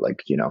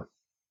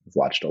 I've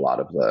watched a lot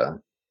of the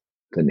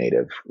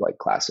native like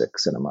classic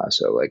cinema.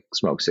 So like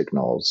Smoke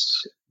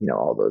Signals,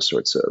 all those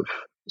sorts of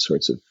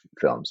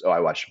films. Oh,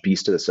 I watched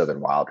Beast of the Southern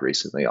Wild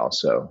recently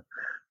also.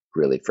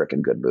 Really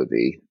freaking good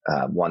movie.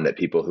 One that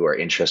people who are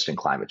interested in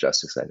climate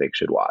justice, I think,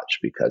 should watch,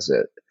 because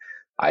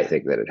I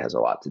think that it has a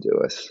lot to do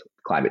with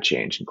climate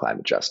change and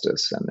climate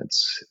justice, and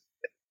it's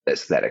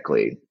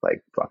aesthetically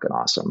like fucking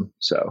awesome.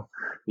 So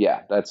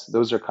yeah,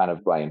 those are kind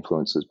of my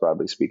influences,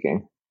 broadly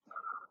speaking.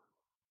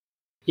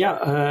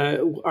 Yeah,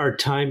 our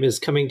time is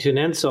coming to an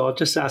end, so I'll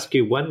just ask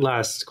you one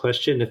last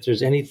question. If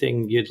there's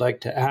anything you'd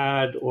like to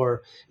add,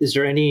 or is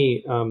there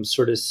any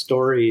sort of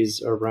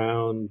stories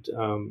around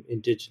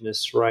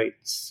Indigenous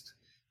rights,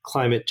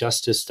 climate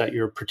justice that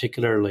you're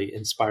particularly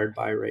inspired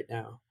by right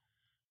now?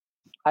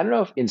 I don't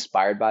know if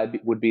inspired by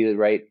would be the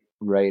right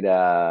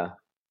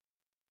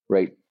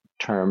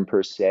term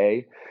per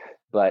se,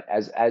 but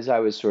as I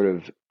was sort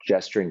of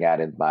gesturing at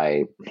in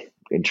my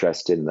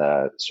interest in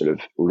the sort of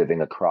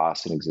living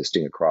across and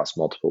existing across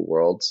multiple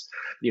worlds,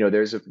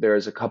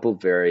 there's a couple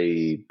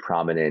very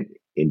prominent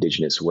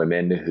Indigenous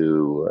women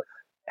who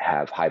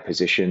have high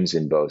positions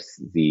in both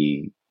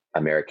the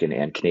American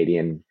and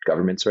Canadian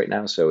governments right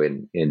now. So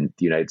in the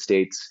United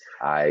States,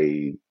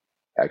 I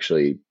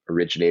actually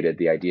originated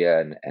the idea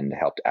and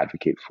helped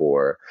advocate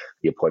for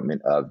the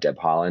appointment of Deb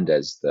Haaland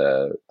as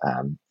the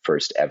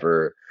first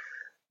ever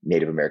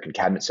Native American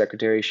cabinet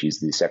secretary. She's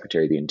the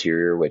Secretary of the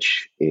Interior,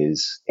 which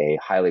is a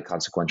highly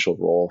consequential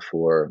role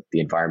for the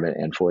environment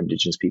and for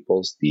Indigenous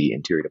peoples. The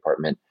Interior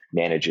Department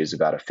manages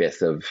about a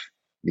fifth of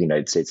the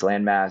United States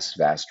landmass,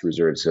 vast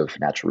reserves of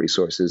natural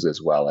resources, as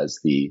well as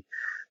the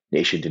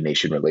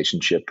nation-to-nation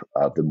relationship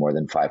of the more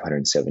than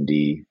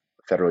 570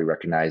 federally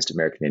recognized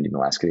American Indian,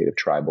 Alaska Native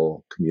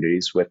tribal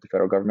communities with the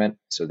federal government.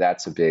 So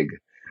that's a big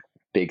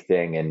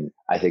thing. And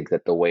I think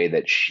that the way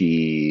that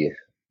she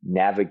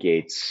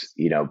navigates,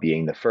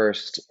 being the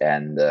first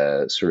and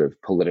the sort of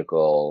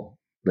political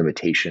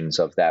limitations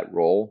of that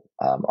role.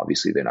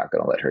 Obviously, they're not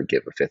going to let her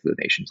give a fifth of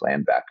the nation's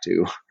land back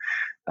to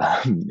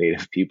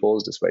Native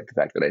peoples, despite the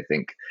fact that I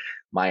think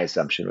my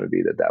assumption would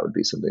be that would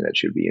be something that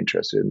she would be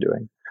interested in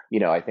doing.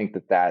 I think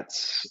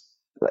that's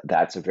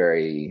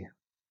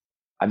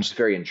I'm just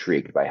very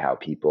intrigued by how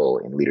people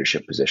in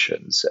leadership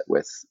positions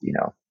with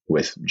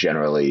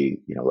generally,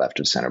 left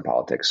of center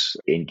politics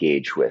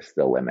engage with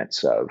the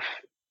limits of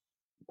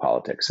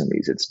politics in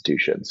these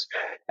institutions.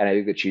 And I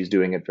think that she's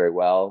doing it very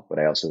well, but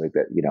I also think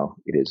that,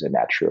 it is a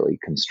naturally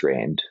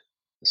constrained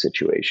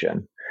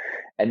situation.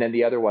 And then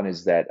the other one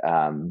is that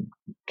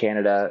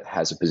Canada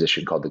has a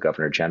position called the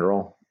Governor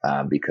General,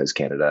 because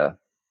Canada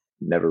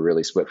never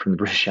really split from the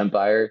British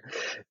Empire.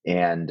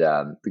 And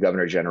the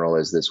Governor General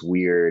is this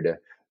weird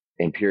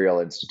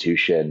imperial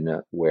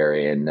institution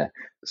wherein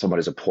someone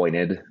is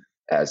appointed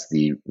as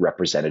the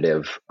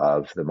representative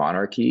of the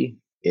monarchy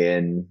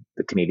in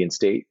the Canadian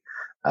state.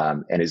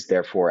 And is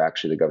therefore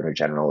actually the Governor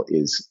General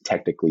is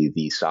technically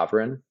the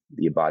sovereign,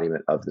 the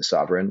embodiment of the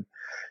sovereign,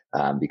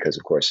 because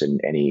of course in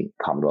any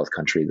Commonwealth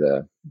country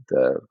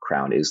the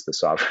crown is the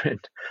sovereign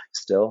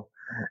still.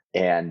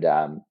 And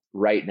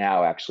right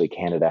now, actually,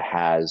 Canada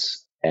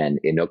has an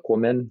Inuk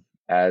woman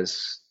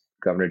as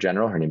Governor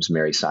General. Her name's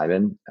Mary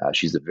Simon.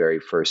 She's the very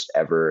first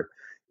ever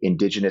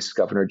Indigenous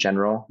Governor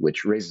General,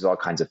 which raises all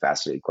kinds of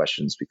fascinating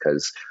questions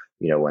because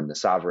when the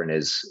sovereign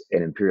is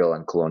an imperial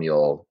and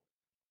colonial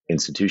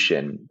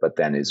institution, but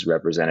then is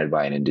represented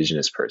by an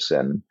Indigenous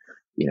person,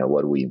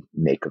 what do we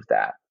make of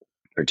that,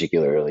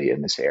 particularly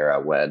in this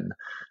era when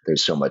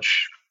there's so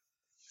much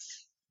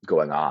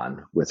going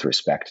on with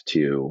respect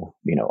to,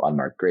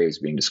 unmarked graves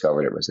being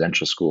discovered at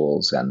residential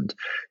schools and,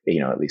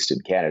 at least in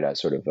Canada,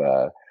 sort of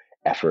a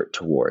effort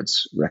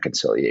towards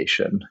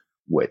reconciliation,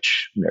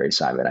 which Mary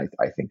Simon,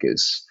 I think,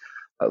 is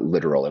a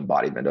literal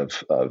embodiment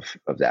of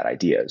that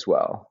idea as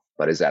well.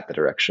 But is that the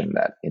direction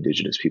that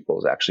Indigenous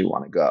peoples actually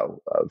want to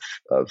go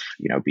of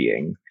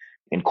being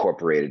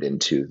incorporated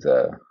into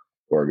the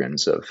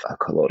organs of a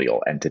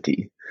colonial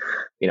entity?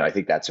 I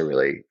think that's a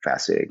really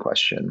fascinating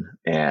question,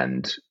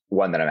 and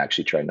one that I'm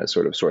actually trying to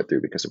sort of sort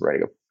through because I'm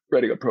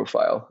writing a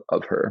profile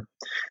of her.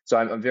 So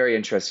I'm very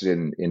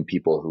interested in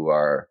people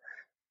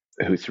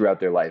who throughout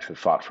their life have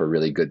fought for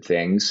really good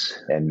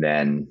things and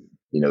then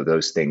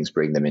those things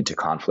bring them into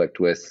conflict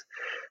with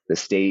the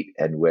state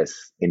and with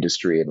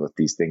industry and with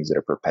these things that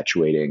are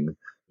perpetuating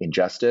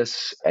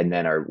injustice. And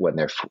then when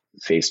they're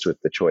faced with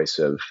the choice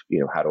of,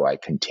 how do I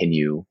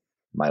continue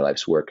my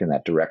life's work in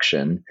that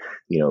direction,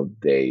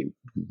 they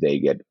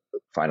get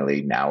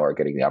finally now are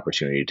getting the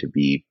opportunity to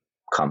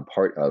become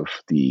part of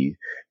the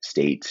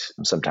state.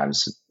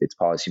 Sometimes it's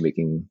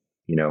policymaking,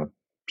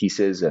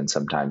 pieces, and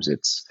sometimes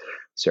it's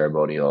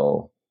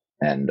ceremonial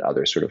and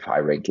other sort of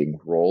high-ranking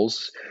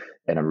roles.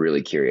 And I'm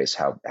really curious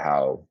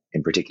how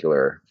in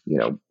particular,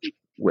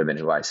 women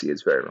who I see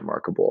as very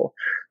remarkable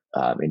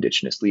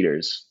Indigenous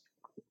leaders,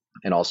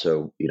 and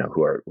also,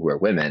 who are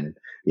women,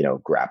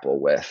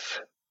 grapple with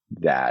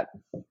that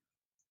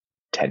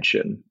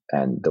tension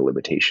and the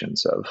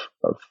limitations of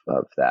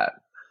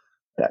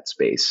that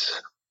space,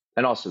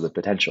 and also the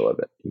potential of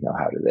it.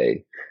 How do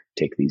they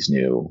take these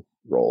new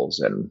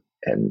roles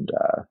and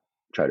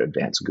try to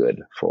advance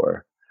good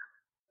for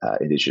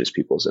Indigenous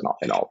peoples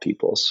and all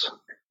peoples?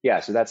 Yeah,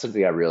 so that's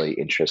something I'm really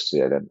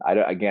interested in. I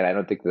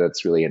don't think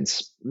that's really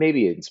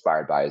maybe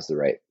inspired by is the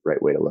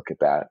right way to look at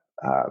that.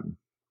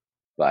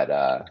 But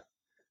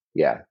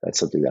that's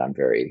something that I'm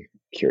very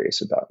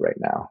curious about right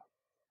now.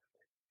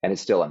 And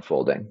it's still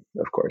unfolding,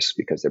 of course,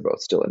 because they're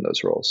both still in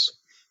those roles.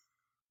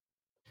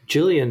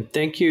 Julian,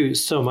 thank you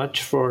so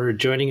much for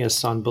joining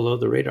us on Below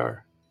the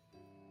Radar.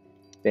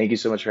 Thank you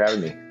so much for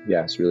having me.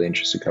 Yeah, it's a really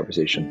interesting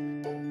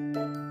conversation.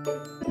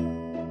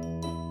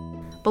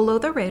 Below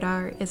the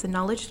Radar is a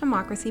knowledge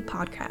democracy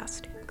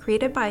podcast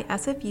created by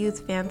SFU's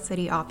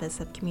Vancity Office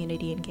of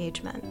Community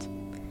Engagement.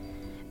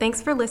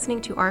 Thanks for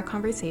listening to our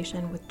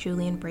conversation with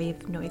Julian Brave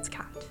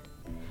Noiscat.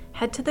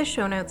 Head to the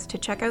show notes to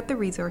check out the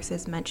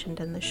resources mentioned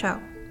in the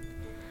show.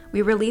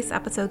 We release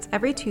episodes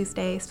every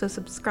Tuesday, so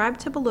subscribe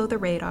to Below the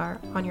Radar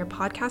on your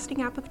podcasting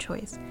app of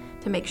choice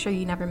to make sure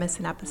you never miss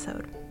an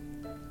episode.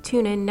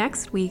 Tune in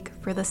next week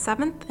for the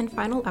 7th and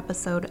final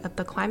episode of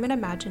The Climate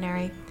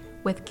Imaginary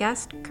with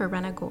guest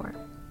Karena Gore.